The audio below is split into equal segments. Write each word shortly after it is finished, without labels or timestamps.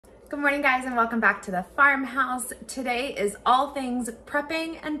Good morning guys and welcome back to the farmhouse. Today is all things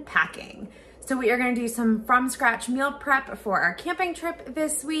prepping and packing. So we are going to do some from scratch meal prep for our camping trip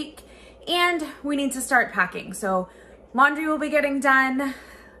this week, and we need to start packing. So laundry will be getting done,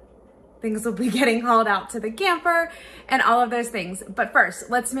 things will be getting hauled out to the camper and all of those things. But first,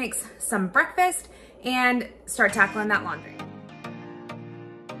 let's make some breakfast and start tackling that laundry.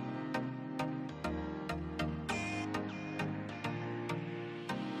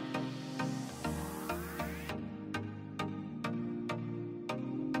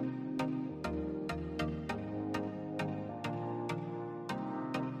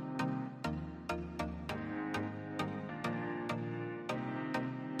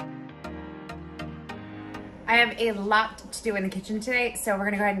 I have a lot to do in the kitchen today, so we're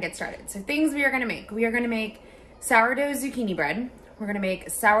gonna go ahead and get started. So things we are gonna make. We are gonna make sourdough zucchini bread. We're gonna make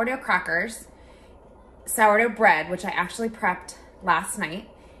sourdough crackers, sourdough bread, which I actually prepped last night.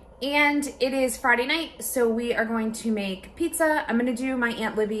 And it is Friday night, so we are going to make pizza. I'm gonna do my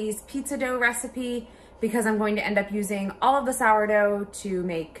Aunt Libby's pizza dough recipe because I'm going to end up using all of the sourdough to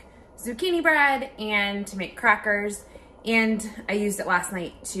make zucchini bread and to make crackers. And I used it last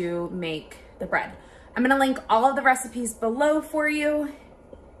night to make the bread. I'm gonna link all of the recipes below for you,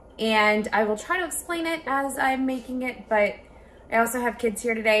 and I will try to explain it as I'm making it, but I also have kids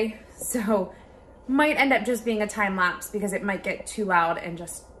here today, so might end up just being a time lapse because it might get too loud and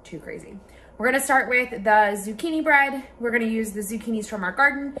just too crazy. We're gonna start with the zucchini bread. We're gonna use the zucchinis from our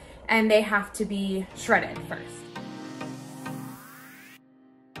garden, and they have to be shredded first.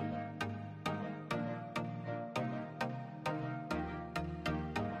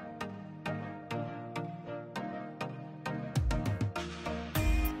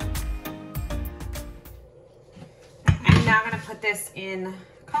 Now I'm gonna put this in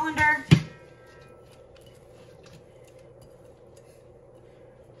colander.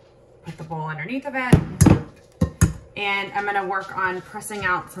 Put the bowl underneath of it. And I'm gonna work on pressing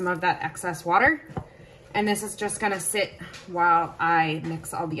out some of that excess water. And this is just gonna sit while I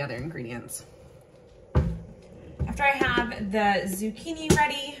mix all the other ingredients. After I have the zucchini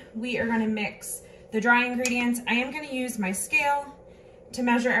ready, we are gonna mix the dry ingredients. I am gonna use my scale to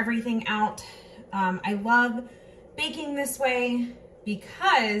measure everything out. I love baking this way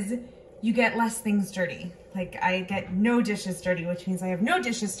because you get less things dirty. Like, I get no dishes dirty, which means I have no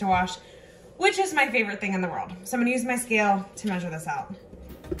dishes to wash, which is my favorite thing in the world. So I'm gonna use my scale to measure this out.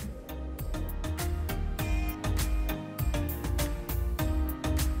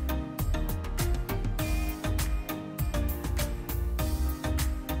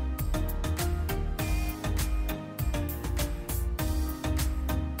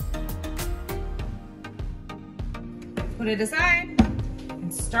 Put it aside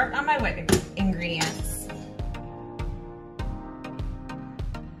and start on my wet ingredients.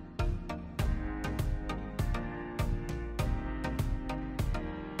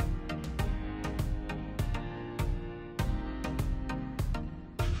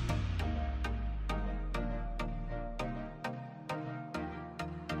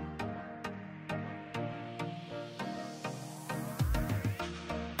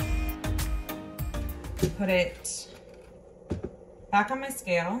 Put it back on my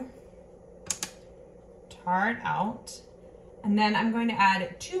scale, tar it out, and then I'm going to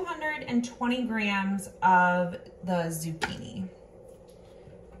add 220 grams of the zucchini.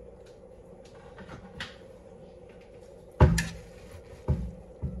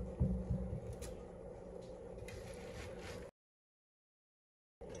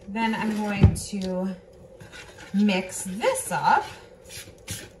 Then I'm going to mix this up.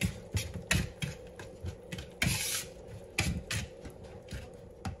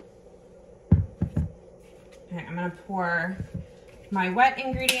 Okay, I'm gonna pour my wet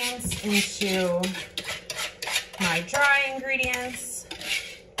ingredients into my dry ingredients.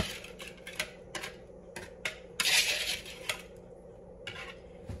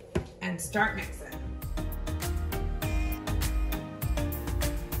 And start mixing.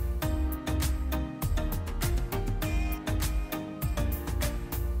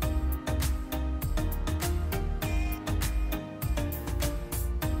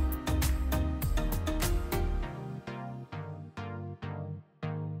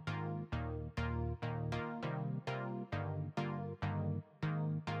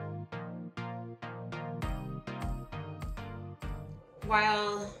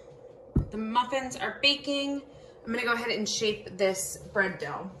 While the muffins are baking, I'm gonna go ahead and shape this bread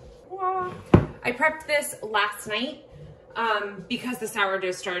dough. I prepped this last night because the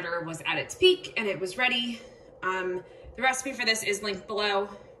sourdough starter was at its peak and it was ready. The recipe for this is linked below,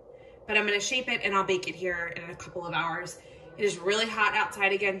 but I'm gonna shape it and I'll bake it here in a couple of hours. It is really hot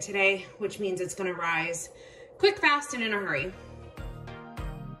outside again today, which means it's gonna rise quick, fast, and in a hurry.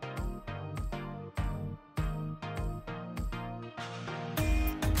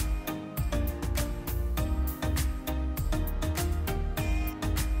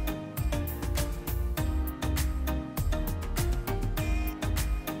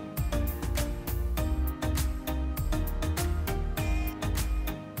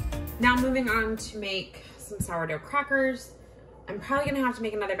 Now moving on to make some sourdough crackers. I'm probably gonna have to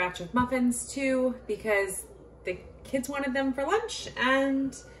make another batch of muffins too because the kids wanted them for lunch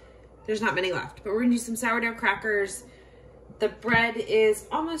and there's not many left. But we're gonna do some sourdough crackers. The bread is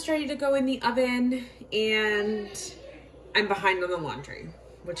almost ready to go in the oven and I'm behind on the laundry,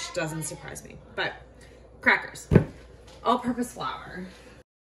 which doesn't surprise me. But crackers, all-purpose flour.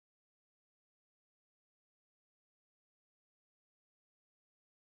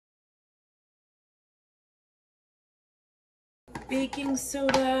 Baking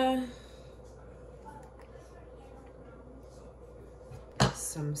soda,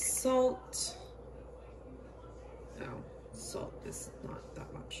 some salt. Oh, salt is not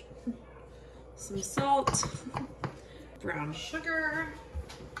that much. Some salt, brown sugar,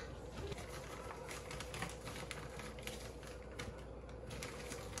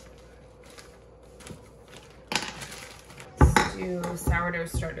 let's do sourdough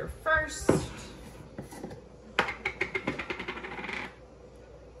starter first.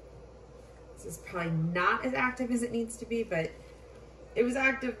 This is probably not as active as it needs to be, but it was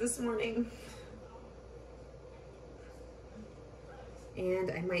active this morning.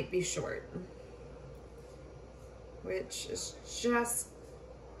 And I might be short, which is just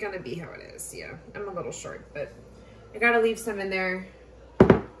gonna be how it is. Yeah, I'm a little short, but I gotta leave some in there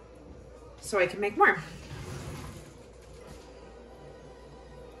so I can make more.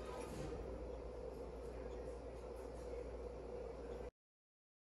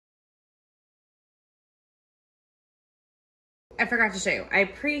 I forgot to show you. I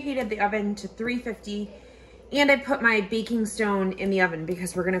preheated the oven to 350 and I put my baking stone in the oven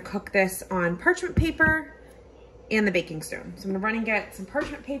because we're gonna cook this on parchment paper and the baking stone. So I'm gonna run and get some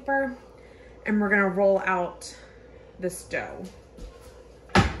parchment paper and we're gonna roll out this dough.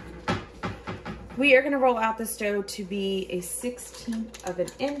 We are gonna roll out this dough to be a 1/16 of an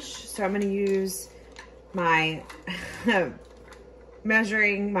inch. So I'm gonna use my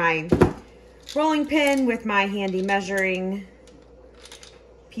my rolling pin with my handy measuring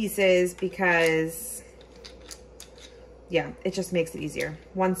pieces because yeah, it just makes it easier.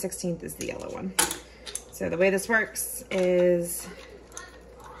 1/16 is the yellow one. So the way this works is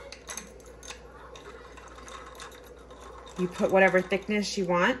you put whatever thickness you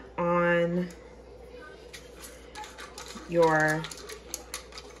want on your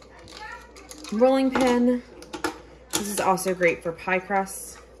rolling pin. This is also great for pie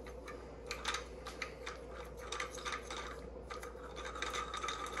crusts.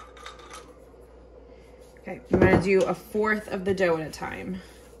 Okay, I'm gonna do 1/4 of the dough at a time.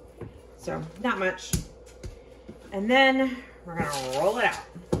 So not much. And then we're gonna roll it out.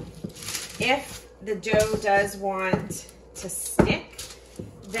 If the dough does want to stick,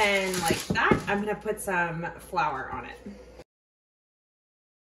 then like that, I'm gonna put some flour on it.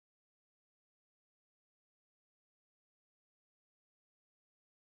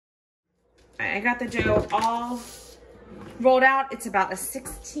 I got the dough all rolled out. It's about a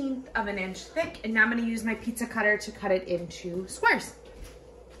 1/16 of an inch thick. And now I'm gonna use my pizza cutter to cut it into squares.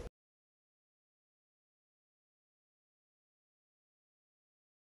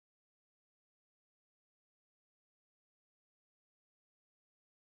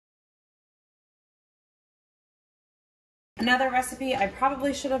 Another recipe I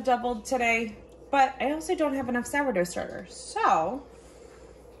probably should have doubled today, but I also don't have enough sourdough starter. So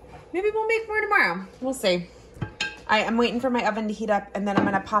maybe we'll make more tomorrow. We'll see. I'm waiting for my oven to heat up and then I'm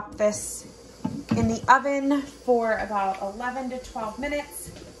gonna pop this in the oven for about 11 to 12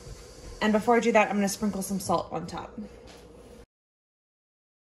 minutes. And before I do that, I'm gonna sprinkle some salt on top.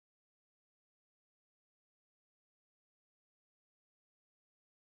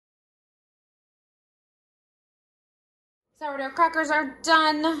 Sourdough crackers are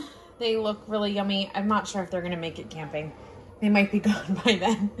done. They look really yummy. I'm not sure if they're gonna make it camping. They might be gone by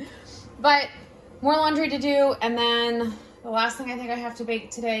then. But more laundry to do, and then the last thing I think I have to bake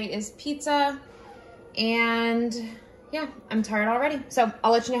today is pizza. And yeah, I'm tired already. So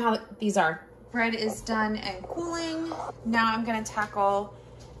I'll let you know how these are. Bread is done and cooling. Now I'm gonna tackle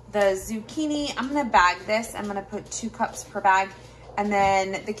the zucchini. I'm gonna bag this. I'm gonna put 2 cups per bag. And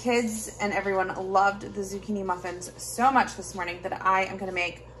then the kids and everyone loved the zucchini muffins so much this morning that I am gonna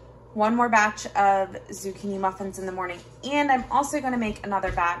make one more batch of zucchini muffins in the morning, and I'm also gonna make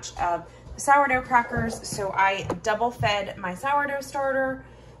another batch of sourdough crackers. So I double fed my sourdough starter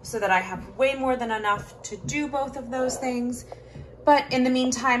so that I have way more than enough to do both of those things. But in the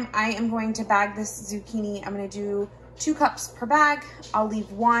meantime, I am going to bag this zucchini. I'm gonna do 2 cups per bag. I'll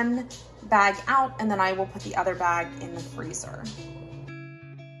leave one bag out, and then I will put the other bag in the freezer.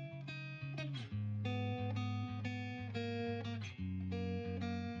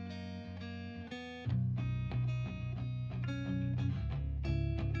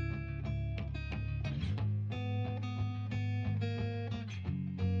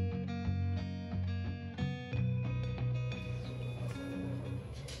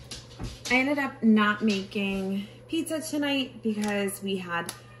 I ended up not making pizza tonight because we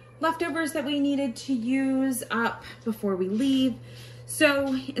had leftovers that we needed to use up before we leave.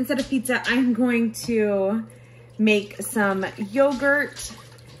 So instead of pizza, I'm going to make some yogurt.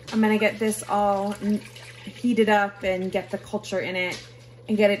 I'm gonna get this all heated up and get the culture in it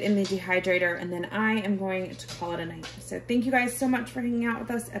and get it in the dehydrator, and then I am going to call it a night. So thank you guys so much for hanging out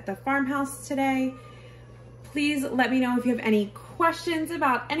with us at the farmhouse today. Please let me know if you have any questions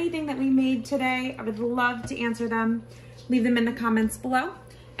about anything that we made today. I would love to answer them. Leave them in the comments below,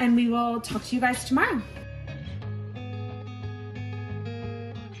 and we will talk to you guys tomorrow.